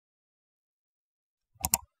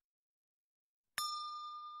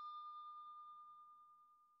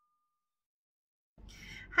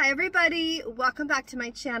Hi everybody, welcome back to my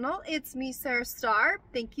channel. It's me, MESARASTARR.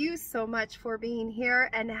 Thank you so much for being here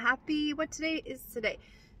and happy, what today is today?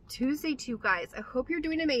 Tuesday to you guys. I hope you're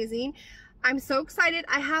doing amazing. I'm so excited.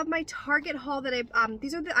 I have my Target haul that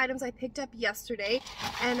these are the items I picked up yesterday,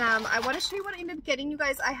 and I want to show you what I ended up getting, you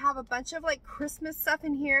guys. I have a bunch of like Christmas stuff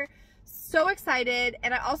in here. So excited.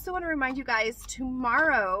 And I also want to remind you guys,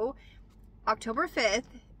 tomorrow, October 5th,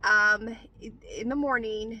 in the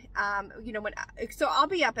morning, you know, so I'll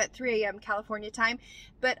be up at 3 a.m. California time,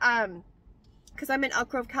 but because I'm in Elk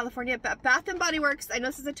Grove, California. But Bath and Body Works, I know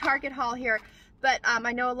this is a Target haul here, but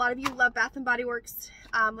I know a lot of you love Bath and Body Works,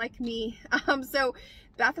 like me. So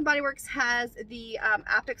Bath and Body Works has the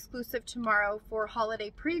app exclusive tomorrow for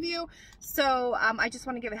holiday preview. So I just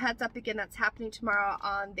want to give a heads up again, that's happening tomorrow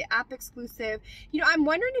on the app exclusive. You know, I'm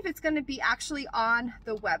wondering if it's going to be actually on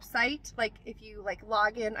the website, like if you like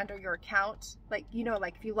log in under your account, like, you know,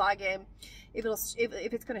 like if you log in, if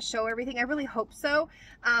it's going to show everything. I really hope so.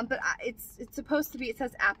 But it's supposed to be, it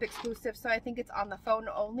says app exclusive, so I think it's on the phone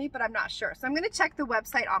only, but I'm not sure. So I'm going to check the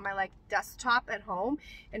website on my like desktop at home,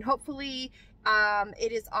 and hopefully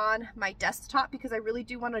it is on my desktop, because I really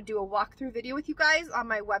do want to do a walkthrough video with you guys on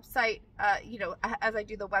my website, you know, as I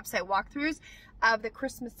do the website walkthroughs of the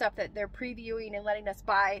Christmas stuff that they're previewing and letting us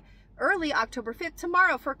buy early October 5th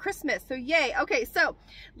tomorrow for Christmas. So yay. Okay, so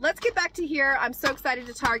let's get back to here. I'm so excited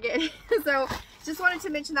to Target. So just wanted to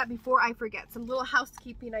mention that before I forget. Some little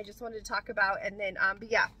housekeeping I just wanted to talk about, and then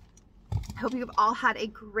but yeah, I hope you've all had a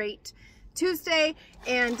great Tuesday.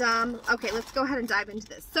 And okay, let's go ahead and dive into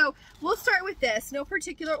this. So we'll start with this, no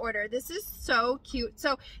particular order. This is so cute.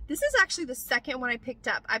 So this is actually the second one I picked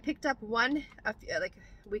up. I picked up one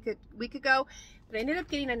like a week ago, but I ended up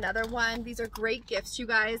getting another one. These are great gifts, you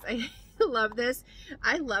guys. I love this.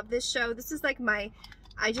 I love this show. This is like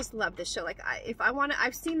I just love this show. Like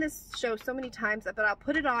I've seen this show so many times, but I'll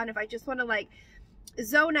put it on if I just want to like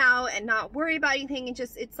zone out and not worry about anything, and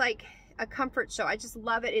just, it's like a comfort show. I just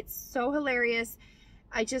love it. It's so hilarious.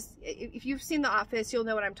 If you've seen The Office, you'll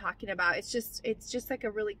know what I'm talking about. It's just like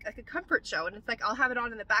a really, like a comfort show, and it's like I'll have it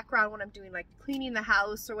on in the background when I'm doing like cleaning the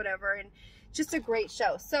house or whatever, and just a great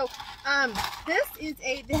show. So this is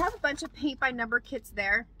they have a bunch of paint by number kits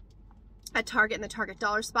there at Target in the Target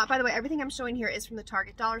dollar spot. By the way, everything I'm showing here is from the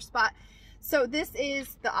Target dollar spot. So this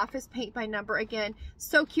is the Office paint by number. Again,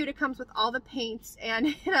 so cute. It comes with all the paints, and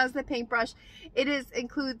it has the paintbrush. It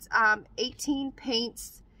includes 18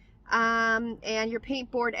 paints, and your paint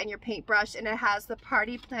board and your paintbrush, and it has the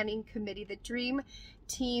party planning committee, the dream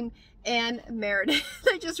team, and Meredith.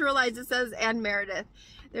 I just realized it says and Meredith.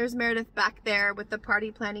 There's Meredith back there with the party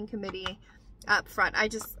planning committee up front. I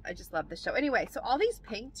just love this show. Anyway, so all these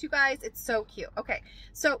paints, you guys, it's so cute. Okay,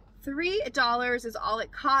 so $3 is all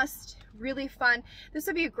it cost. Really fun. This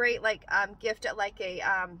would be a great like gift at like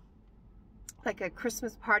a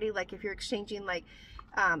Christmas party, like if you're exchanging like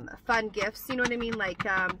fun gifts, you know what I mean? Like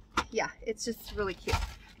yeah, it's just really cute,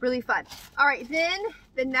 really fun. All right, then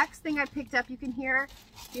the next thing I picked up, you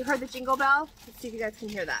heard the jingle bell? Let's see if you guys can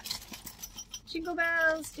hear that. Jingle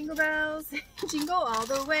bells, jingle all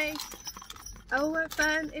the way. Oh, what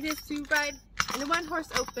fun it is to ride in a one-horse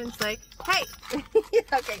open sleigh. Hey!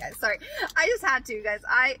 Okay, guys, sorry. I just had to, guys.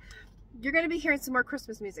 You're going to be hearing some more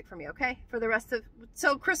Christmas music from me, okay? For the rest of...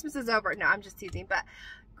 So, Christmas is over. No, I'm just teasing. But,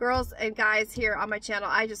 girls and guys here on my channel,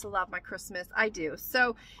 I just love my Christmas. I do.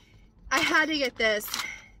 So, I had to get this.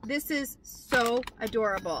 This is so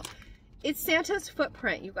adorable. It's Santa's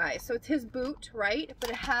footprint, you guys. So, it's his boot, right?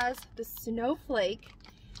 But it has the snowflake.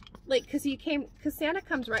 Like, because Santa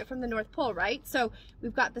comes right from the North Pole, right? So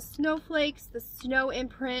we've got the snowflakes, the snow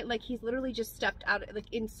imprint, like he's literally just stepped out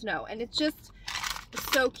like in snow, and it's just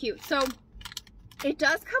so cute. So it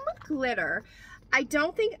does come with glitter. I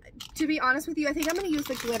don't think, to be honest with you, I think I'm going to use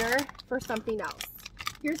the glitter for something else.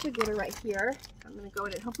 Here's the glitter right here. I'm going to go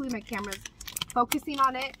in it. Hopefully my camera's focusing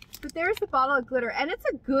on it. But there's the bottle of glitter, and it's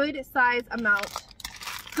a good size amount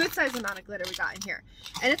of glitter we got in here.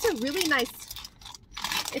 And it's a really nice,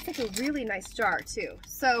 it's like a really nice jar too.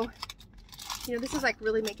 So, you know, this is like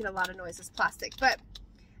really making a lot of noise, this plastic. But,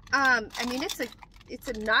 I mean, it's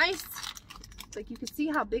a nice, like you can see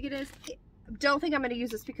how big it is. I don't think I'm going to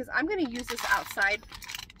use this, because I'm going to use this outside.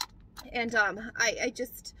 And, I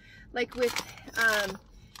just, like with,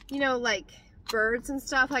 you know, like birds and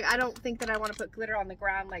stuff, like I don't think that I want to put glitter on the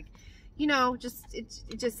ground. Like, you know,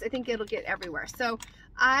 I think it'll get everywhere. So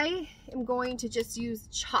I am going to just use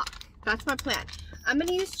chalk. That's my plan. I'm going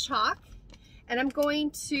to use chalk, and I'm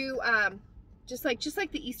going to, just like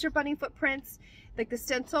the Easter Bunny footprints, like the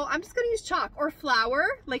stencil, I'm just going to use chalk or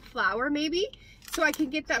flour, like flour maybe, so I can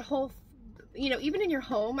get that whole you know, even in your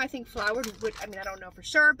home, I think flour would, I mean, I don't know for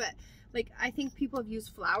sure, but like, I think people have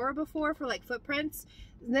used flour before for like footprints.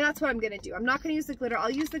 And then that's what I'm going to do. I'm not going to use the glitter.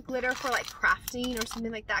 I'll use the glitter for like crafting or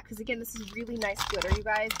something like that. Because again, this is really nice glitter, you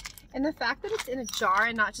guys. And the fact that it's in a jar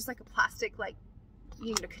and not just like a plastic, like,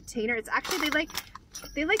 you know, container, it's actually,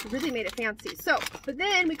 they really made it fancy. So, but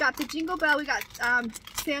then we got the jingle bell. We got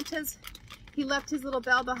Santa's, he left his little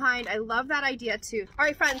bell behind. I love that idea too. All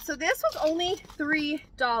right, friends. So this was only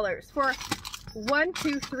 $3 for 1,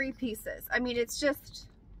 2, 3 pieces. I mean, it's just,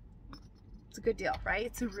 it's a good deal, right?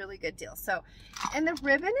 It's a really good deal. So, and the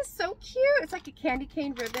ribbon is so cute. It's like a candy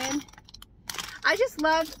cane ribbon. I just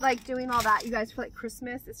love like doing all that, you guys, for like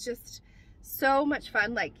Christmas. It's just so much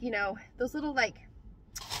fun. Like, you know, those little like,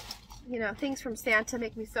 you know, things from Santa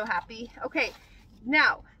make me so happy. Okay,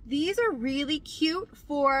 now these are really cute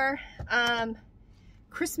for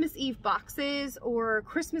Christmas Eve boxes or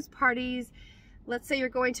Christmas parties. Let's say you're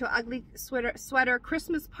going to an ugly sweater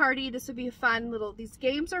Christmas party. This would be a fun little, these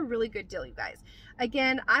games are a really good deal, you guys.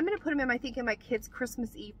 Again, I'm going to put them in, I think, in my kids'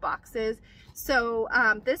 Christmas Eve boxes. So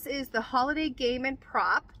this is the holiday game and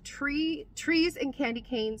prop, trees and candy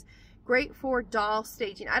canes, great for doll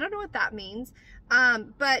staging. I don't know what that means.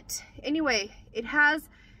 But anyway, it has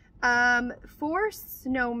 4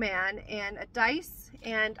 snowman and a dice,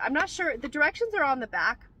 and I'm not sure, the directions are on the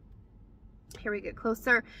back. Here we get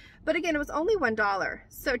closer. But again, it was only $1.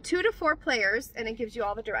 So 2 to 4 players, and it gives you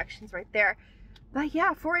all the directions right there. But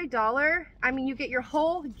yeah, for $1, I mean, you get your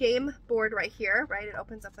whole game board right here, right? It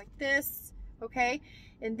opens up like this, okay?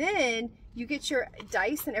 And then you get your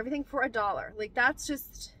dice and everything for $1. Like, that's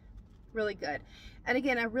just really good. And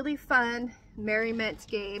again, a really fun merriment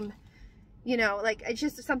game. You know, like, it's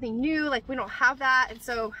just something new. Like, we don't have that. And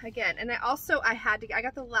so again, and I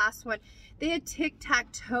got the last one. They had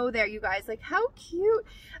tic-tac-toe there, you guys. Like, how cute.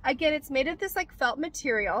 Again, it's made of this like felt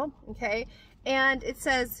material, okay? And it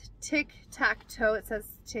says tic-tac-toe. It says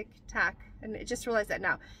tic-tac, and I just realized that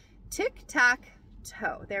now.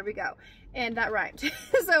 Tic-tac-toe. There we go. And that rhymed.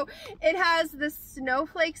 So it has the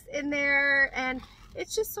snowflakes in there, and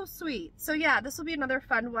it's just so sweet. So yeah, this will be another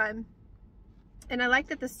fun one. And I like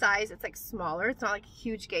that the size, it's like smaller. It's not like a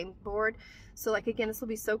huge game board. So like, again, this will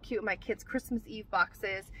be so cute in my kids' Christmas Eve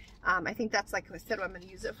boxes. I think that's, like I said, what I'm going to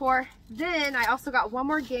use it for. Then I also got one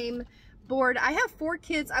more game board. I have 4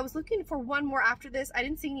 kids. I was looking for one more after this. I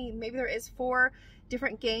didn't see any. Maybe there is 4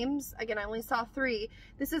 different games. Again, I only saw 3.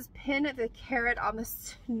 This is Pin the Carrot on the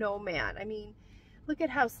Snowman. I mean, look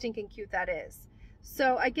at how stinking cute that is.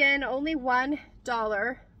 So again, only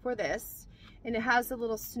 $1 for this. And it has a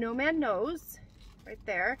little snowman nose right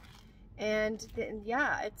there. And then,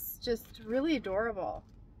 yeah, it's just really adorable.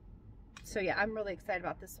 So yeah, I'm really excited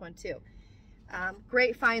about this one too.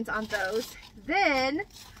 Great finds on those. Then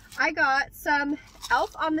I got some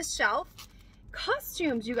Elf on the Shelf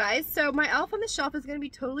costumes, you guys. So my Elf on the Shelf is going to be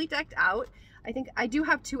totally decked out. I think I do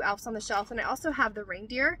have 2 elves on the shelf, and I also have the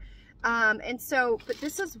reindeer. And so, but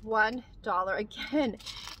this is $1. Again,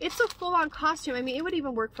 it's a full-on costume. I mean, it would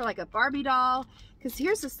even work for like a Barbie doll, because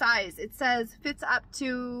here's the size. It says fits up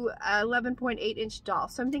to 11.8-inch doll.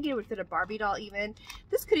 So I'm thinking it would fit a Barbie doll even.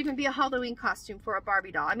 This could even be a Halloween costume for a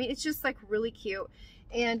Barbie doll. I mean, it's just like really cute.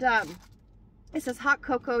 And it says hot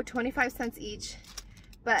cocoa, 25 cents each.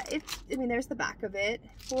 But it's, I mean, there's the back of it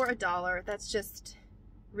for $1. That's just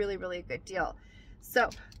really, really a good deal.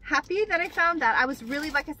 So happy that I found that. I was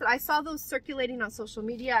really, like I said, I saw those circulating on social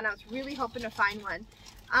media, and I was really hoping to find one.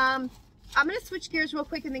 I'm going to switch gears real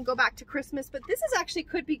quick and then go back to Christmas, but this is actually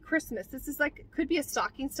could be Christmas. This is like, could be a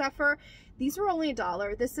stocking stuffer. These are only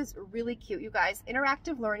 $1. This is really cute, you guys.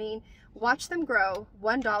 Interactive learning, watch them grow,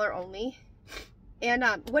 $1 only. And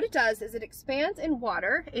what it does is it expands in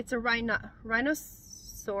water. It's a rhinoceros,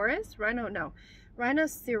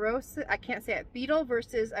 I can't say it, beetle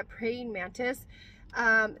versus a praying mantis.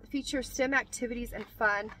 Features STEM activities and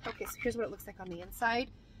fun. Okay, so here's what it looks like on the inside.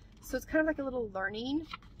 So it's kind of like a little learning,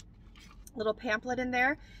 little pamphlet in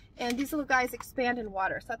there. And these little guys expand in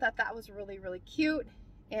water. So I thought that was really, really cute.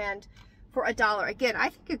 And for $1, again, I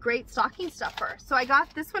think a great stocking stuffer. So I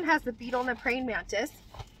got, this one has the beetle and the praying mantis.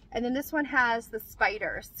 And then this one has the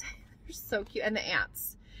spiders. They're so cute. And the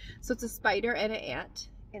ants. So it's a spider and an ant.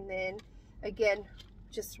 And then again,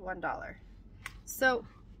 just $1. So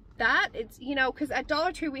that, it's, you know, because at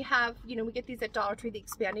Dollar Tree we have, you know, we get these at Dollar Tree, the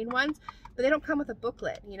expanding ones, but they don't come with a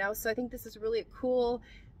booklet, you know. So I think this is really a cool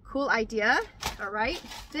idea. All right,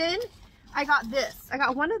 then I got this. I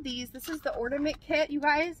got one of these. This is the ornament kit, you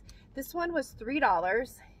guys. This one was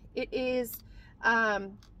 $3. It is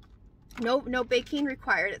no baking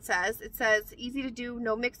required. It says easy to do,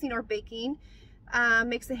 no mixing or baking.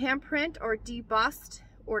 Makes a handprint or debossed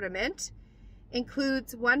ornament.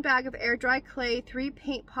 Includes 1 bag of air dry clay, 3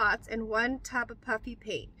 paint pots, and 1 tub of puffy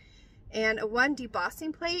paint. And 1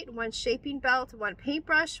 debossing plate, 1 shaping belt, 1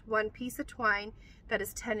 paintbrush, 1 piece of twine that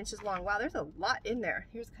is 10 inches long. Wow, there's a lot in there.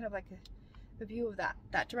 Here's kind of like a view of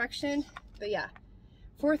that direction. But yeah,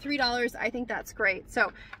 for $3, I think that's great.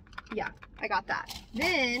 So yeah, I got that.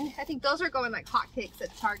 Then I think those are going like hotcakes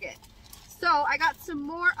at Target. So I got some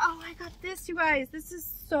more. Oh, I got this, you guys. This is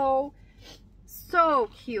so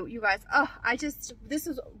cute, you guys. Oh, this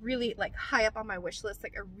is really like high up on my wish list.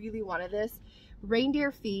 Like I really wanted this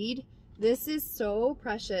reindeer feed. This is so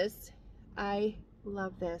precious. I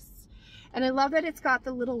love this. And I love that it's got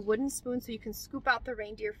the little wooden spoon so you can scoop out the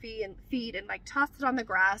reindeer feed and like toss it on the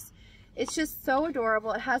grass. It's just so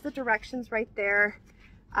adorable. It has the directions right there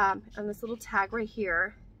on this little tag right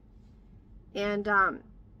here. And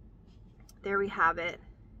there we have it.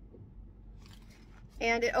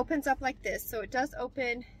 And it opens up like this. So it does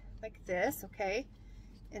open like this, okay?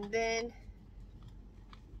 And then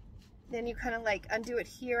you kind of like undo it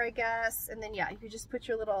here, I guess. And then yeah, you could just put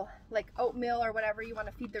your little like oatmeal or whatever you want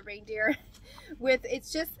to feed the reindeer with.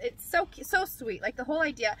 It's so sweet. Like the whole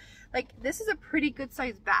idea, like this is a pretty good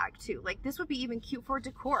sized bag too. Like this would be even cute for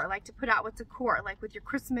decor, like to put out with decor, like with your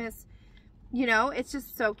Christmas, you know, it's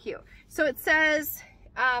just so cute. So it says,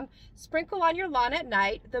 sprinkle on your lawn at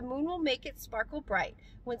night, the moon will make it sparkle bright.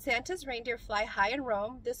 When Santa's reindeer fly high and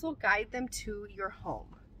roam, this will guide them to your home.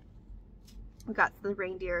 We got the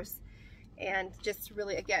reindeers, and just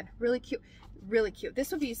really, again, really cute, really cute.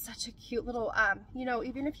 This would be such a cute little, you know,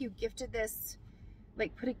 even if you gifted this,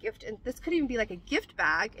 like put a gift in, this could even be like a gift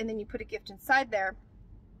bag, and then you put a gift inside there,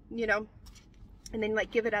 you know, and then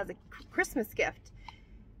like give it as a Christmas gift,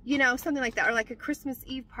 you know, something like that, or like a Christmas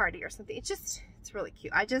Eve party or something. It's really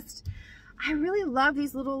cute. I really love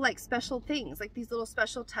these little like special things, like these little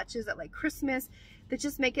special touches at like Christmas that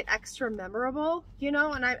just make it extra memorable, you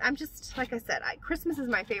know. And I'm just, like I said, Christmas is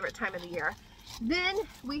my favorite time of the year. Then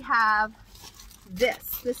we have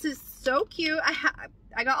this. This is so cute.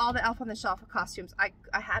 I got all the Elf on the Shelf costumes. I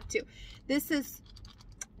had to. This is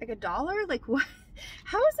like $1. Like what?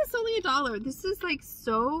 How is this only $1? This is like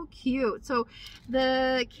so cute. So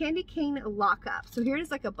the candy cane lockup. So here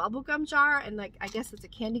is like a bubble gum jar, and like I guess it's a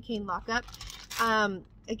candy cane lockup.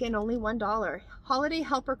 Again, only $1. Holiday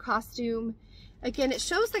helper costume. Again, it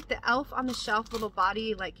shows like the Elf on the Shelf little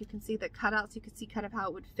body. Like you can see the cutouts. You can see kind of how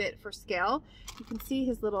it would fit for scale. You can see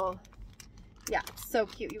his little, yeah, it's so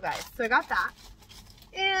cute, you guys. So I got that,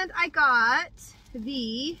 and I got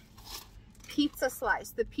the pizza slice.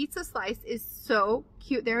 The pizza slice is so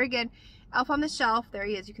cute. There again, Elf on the Shelf. There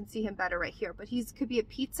he is. You can see him better right here, but could be a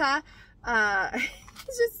pizza.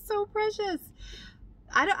 It's just so precious.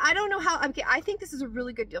 I don't know how. I think this is a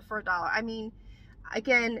really good deal for $1. I mean,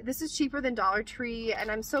 again, this is cheaper than Dollar Tree,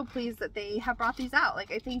 and I'm so pleased that they have brought these out.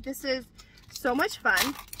 Like I think this is so much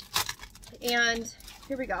fun. And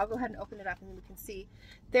here we go. I'll go ahead and open it up, and then we can see.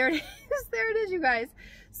 There it is. There it is, you guys.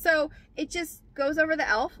 So it just goes over the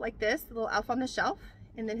elf like this, the little Elf on the Shelf,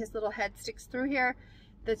 and then his little head sticks through here.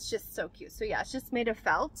 That's just so cute. So yeah, it's just made of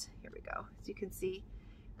felt. Here we go. So you can see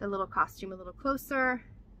the little costume a little closer,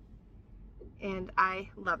 and I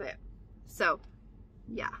love it. So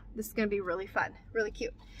yeah, this is gonna be really fun, really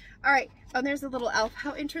cute. All right. Oh, and there's a little elf.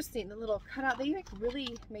 How interesting. The little cutout. They like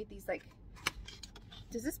really made these like.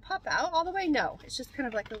 Does this pop out all the way? No, it's just kind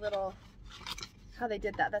of like a little. How they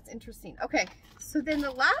did that. That's interesting. Okay, so then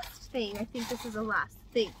the last thing, I think this is the last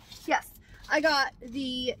thing. Yes, I got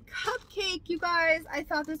the cupcake, you guys. I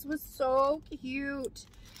thought this was so cute.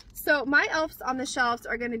 So my Elves on the Shelves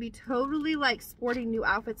are going to be totally like sporting new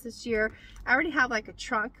outfits this year. I already have like a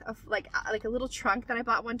trunk of like a little trunk that I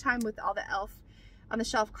bought one time with all the Elf on the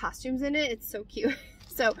Shelf costumes in it. It's so cute.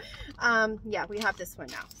 So yeah, we have this one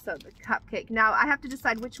now. So the cupcake. Now I have to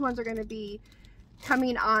decide which ones are going to be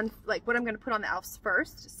coming on, like what I'm going to put on the elves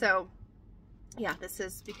first. So yeah, this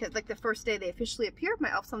is because like the first day they officially appear,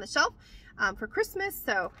 my Elves on the Shelf for Christmas.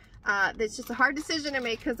 So it's just a hard decision to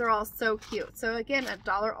make because they're all so cute. So again,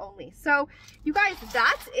 $1 only. So you guys,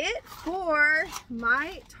 that's it for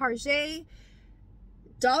my Target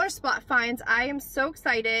dollar spot finds. I am so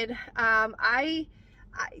excited.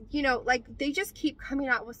 You know, like they just keep coming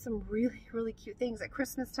out with some really cute things at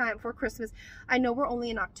Christmas time, for Christmas. I know we're only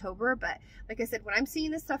in October, but like I said, when I'm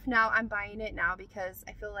seeing this stuff now, I'm buying it now because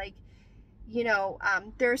I feel like, you know,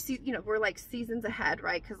 we're like seasons ahead,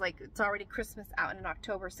 right? Because like it's already Christmas out in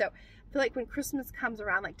October. So I feel like when Christmas comes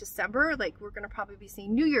around, like December, like we're going to probably be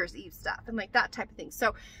seeing New Year's Eve stuff and like that type of thing.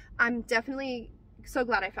 So I'm definitely so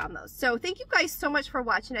glad I found those. So thank you guys so much for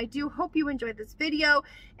watching. I do hope you enjoyed this video.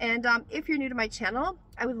 And if you're new to my channel,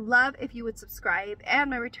 I would love if you would subscribe. And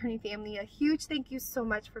my returning family, a huge thank you so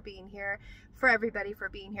much for being here, for everybody for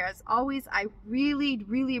being here. As always, I really,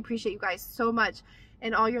 really appreciate you guys so much.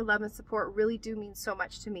 And all your love and support really do mean so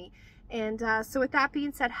much to me. And so with that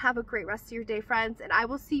being said, have a great rest of your day, friends. And I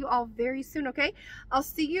will see you all very soon, okay? I'll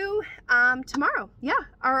see you tomorrow. Yeah,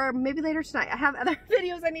 or maybe later tonight. I have other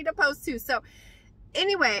videos I need to post too. So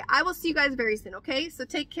anyway, I will see you guys very soon, okay? So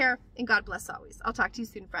take care and God bless always. I'll talk to you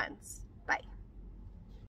soon, friends.